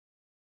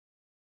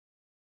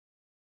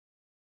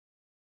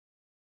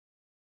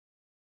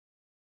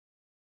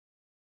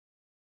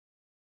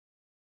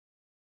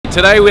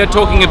Today we are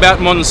talking about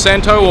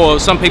Monsanto, or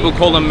some people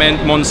call them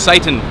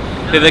Monsatan.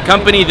 They're the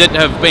company that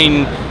have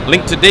been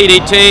linked to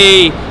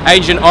DDT,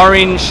 Agent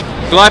Orange,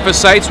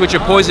 glyphosates, which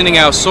are poisoning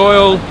our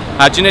soil,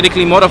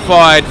 genetically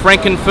modified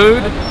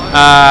frankenfood.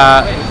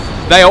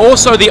 They are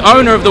also the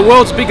owner of the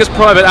world's biggest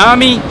private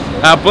army,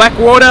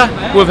 Blackwater,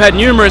 who have had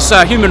numerous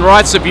human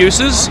rights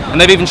abuses,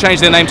 and they've even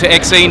changed their name to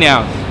XE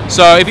now.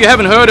 So if you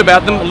haven't heard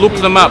about them, look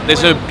them up.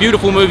 There's a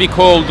beautiful movie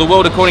called The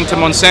World According to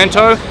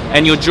Monsanto,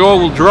 and your jaw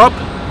will drop,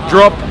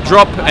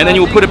 and then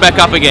you will put it back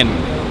up again.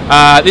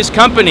 This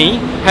company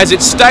has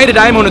its stated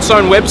aim on its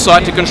own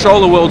website to control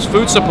the world's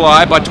food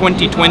supply by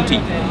 2020.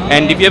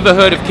 And if you ever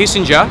heard of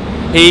Kissinger,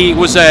 he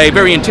was a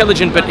very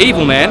intelligent but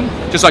evil man,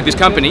 just like this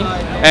company.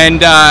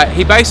 And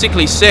he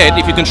basically said,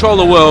 if you control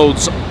the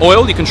world's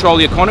oil, you control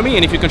the economy,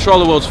 and if you control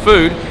the world's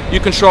food, you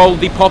control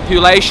the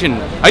population.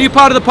 Are you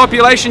part of the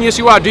population? Yes,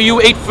 you are. Do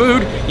you eat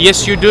food?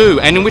 Yes, you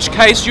do. And in which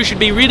case, you should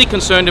be really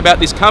concerned about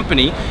this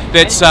company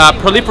that's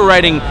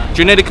proliferating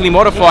genetically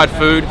modified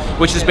food,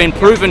 which has been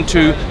proven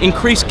to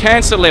increase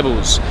cancer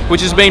levels,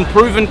 which has been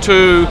proven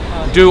to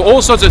do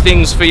all sorts of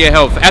things for your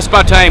health.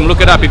 Aspartame, look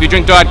it up. If you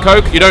drink Diet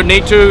Coke, you don't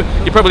need to.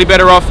 You're probably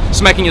better off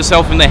smacking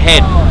yourself in the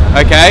head,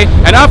 okay?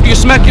 And after you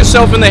smack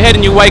yourself in the head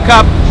and you wake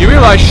up, you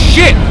realize,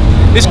 shit,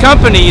 this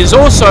company is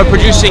also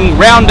producing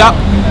Roundup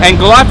and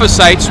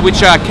glyphosates,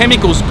 which are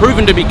chemicals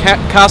proven to be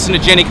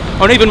carcinogenic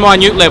on even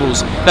minute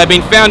levels. They've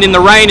been found in the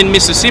rain in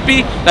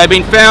Mississippi. They've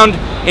been found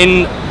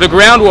in the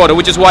groundwater,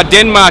 which is why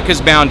Denmark has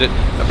banned it,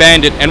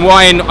 and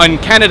why in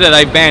Canada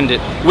they've banned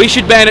it. We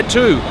should ban it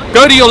too.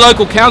 Go to your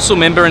local council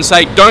member and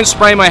say, don't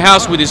spray my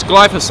house with this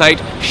glyphosate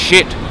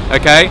shit.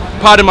 Okay,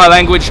 pardon my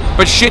language,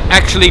 but shit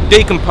actually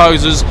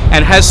decomposes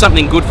and has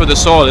something good for the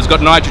soil. It's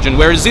got nitrogen,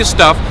 whereas this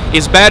stuff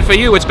is bad for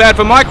you. It's bad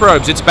for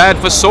microbes. It's bad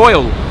for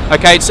soil.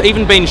 Okay, it's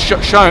even been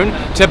shown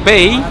to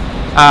be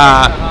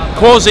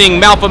causing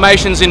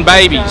malformations in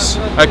babies.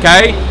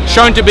 Okay,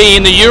 shown to be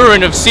in the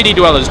urine of city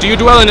dwellers. Do you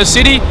dwell in a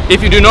city?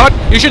 If you do not,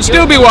 you should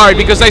still be worried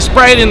because they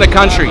spray it in the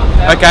country.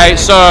 Okay,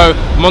 so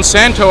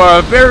Monsanto are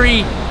a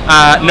very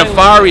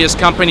nefarious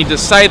company, to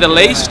say the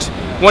least.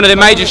 One of their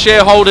major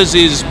shareholders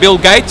is Bill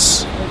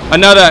Gates,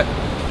 another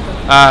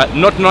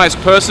not nice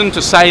person,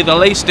 to say the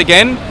least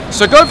again.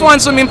 So go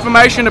find some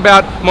information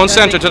about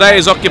Monsanto. Today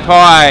is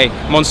Occupy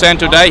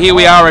Monsanto Day. Here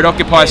we are at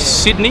Occupy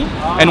Sydney,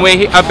 and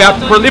we're about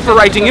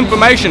proliferating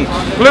information,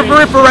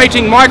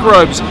 proliferating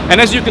microbes, and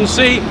as you can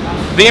see,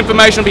 the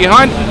information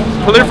behind,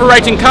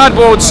 proliferating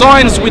cardboard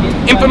signs with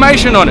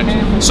information on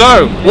it.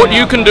 So what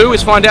you can do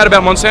is find out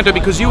about Monsanto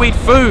because you eat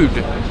food,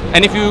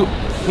 and if you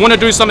want to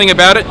do something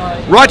about it,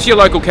 write to your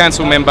local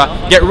council member,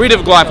 get rid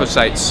of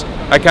glyphosates,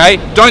 okay?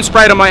 Don't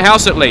spray it on my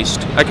house at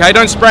least, okay?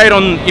 Don't spray it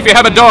on, if you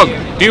have a dog.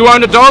 Do you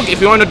own a dog? If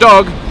you own a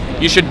dog,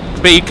 you should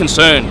be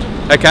concerned,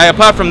 okay?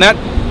 Apart from that,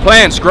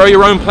 plants, grow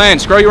your own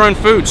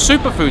food,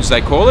 superfoods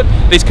they call it.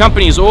 These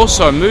companies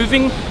also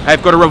moving,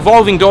 they've got a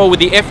revolving door with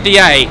the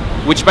FDA,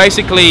 which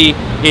basically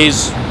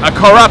is a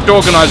corrupt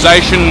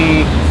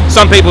organisation,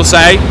 some people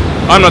say.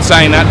 I'm not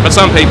saying that, but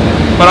some people,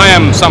 but I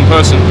am some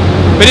person.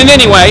 But in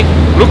any way,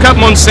 look up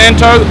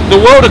Monsanto, The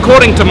World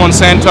According to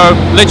Monsanto,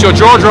 let your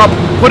jaw drop,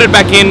 put it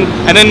back in,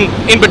 and then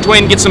in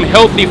between get some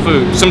healthy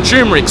food, some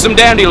turmeric, some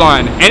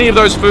dandelion, any of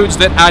those foods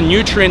that are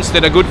nutrients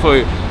that are good for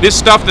you. This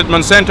stuff that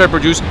Monsanto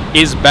produce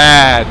is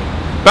bad.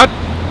 But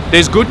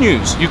there's good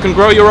news. You can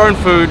grow your own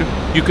food,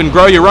 you can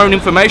grow your own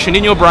information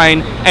in your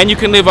brain, and you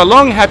can live a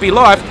long, happy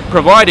life,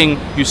 providing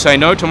you say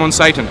no to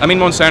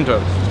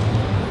Monsanto.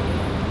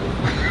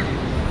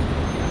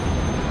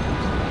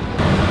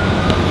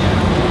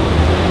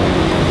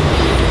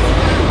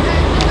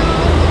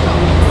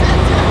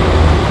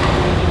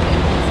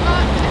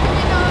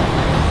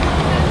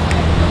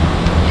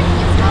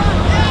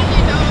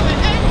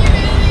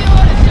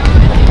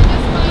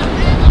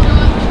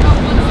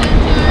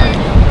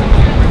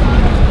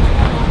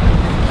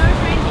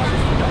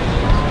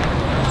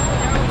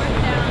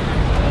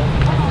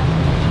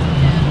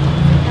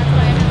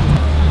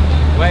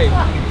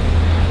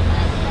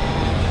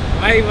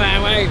 Wave,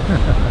 man, wave.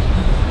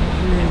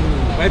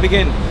 Wave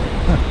again.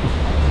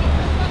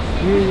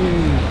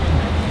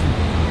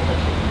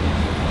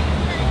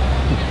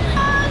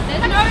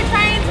 There's no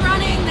trains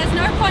running, there's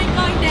no point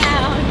going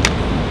down.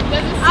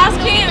 Ask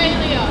him.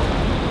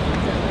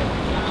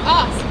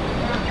 Ask.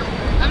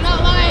 I'm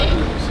not lying.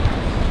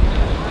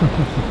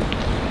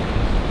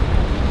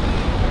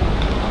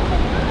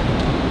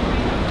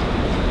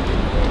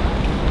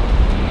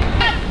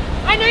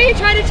 I know you're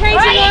trying to change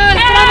the laws,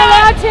 but I'm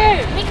allowed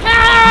to. We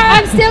can't.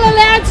 I'm still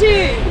allowed to.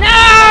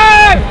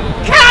 No!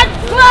 Can't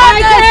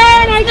fly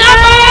I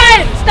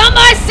can! Stop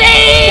my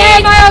seed!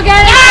 Stay my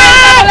organic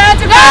seeds! I'm allowed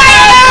to go!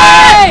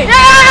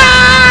 No!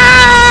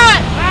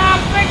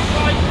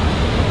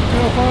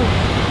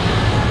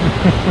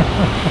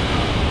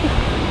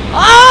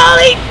 I'll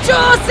eat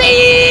your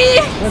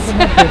seeds!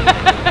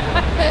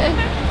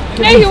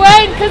 No, you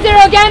won't, because they're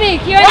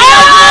organic. You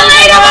I'll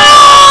eat them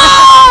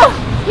all!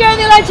 You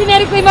only like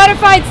genetically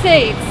modified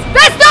seeds.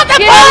 That's not the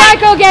point! You don't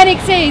like organic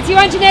seeds. You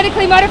want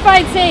genetically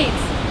modified seeds.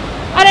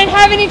 I don't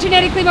have any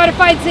genetically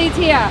modified seeds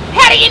here.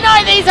 How do you know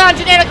these aren't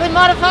genetically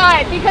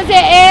modified? Because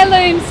they're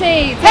heirloom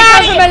seeds. They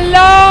How come do from a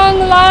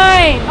long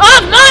line.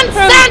 Of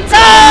Monsanto!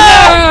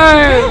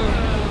 No!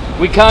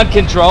 We can't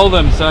control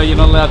them, so you're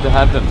not allowed to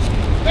have them.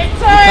 We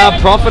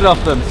can't profit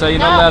off them, so you're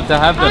not allowed to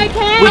have them. I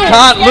can. We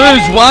can't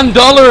lose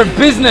 $1 of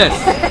business.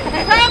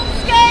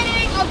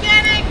 Confiscating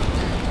organic.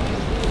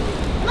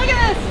 Look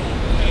at this.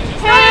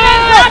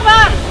 Help!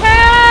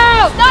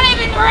 Help! It's not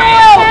even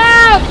real.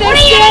 Help! They're What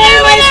are you gonna stealing do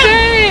my with them?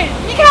 food!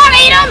 You can't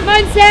eat them.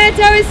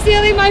 Monsanto is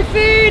stealing my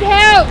food!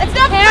 Help! It's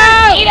not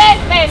help! fruit. Eat it,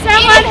 then.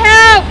 Someone Eat it.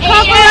 help! Eat it.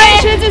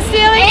 Corporations are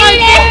stealing my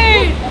Eat it.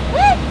 food!